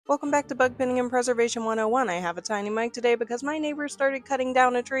Welcome back to Bug Pinning and Preservation 101. I have a tiny mic today because my neighbor started cutting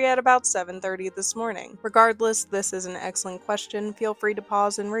down a tree at about 7:30 this morning. Regardless, this is an excellent question. Feel free to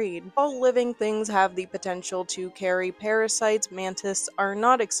pause and read. All living things have the potential to carry parasites. Mantises are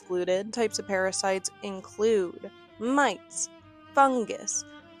not excluded. Types of parasites include mites, fungus,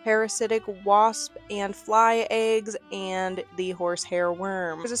 parasitic wasp and fly eggs, and the horsehair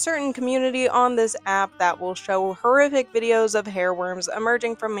worm. There's a certain community on this app that will show horrific videos of hairworms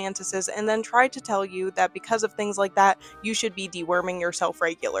emerging from mantises and then try to tell you that because of things like that, you should be deworming yourself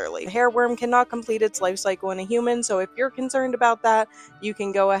regularly. The hairworm cannot complete its life cycle in a human, so if you're concerned about that, you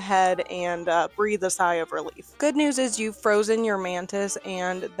can go ahead and breathe a sigh of relief. Good news is you've frozen your mantis,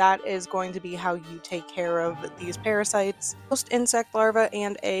 and that is going to be how you take care of these parasites. Most insect larvae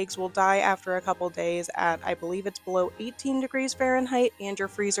and eggs will die after a couple days at, I believe it's below 18 degrees Fahrenheit, and your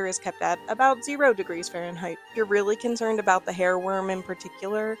freezer is kept at about 0 degrees Fahrenheit. If you're really concerned about the hairworm in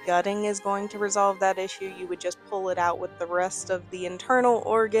particular, gutting is going to resolve that issue. You would just pull it out with the rest of the internal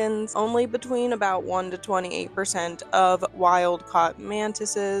organs. Only between about 1 to 28% of wild-caught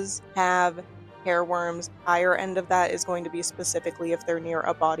mantises have hairworms. Higher end of that is going to be specifically if they're near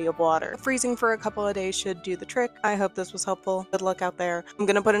a body of water. Freezing for a couple of days should do the trick. I hope this was helpful. Good luck out there. I'm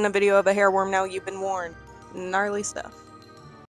gonna put in a video of a hairworm now. You've been warned. Gnarly stuff.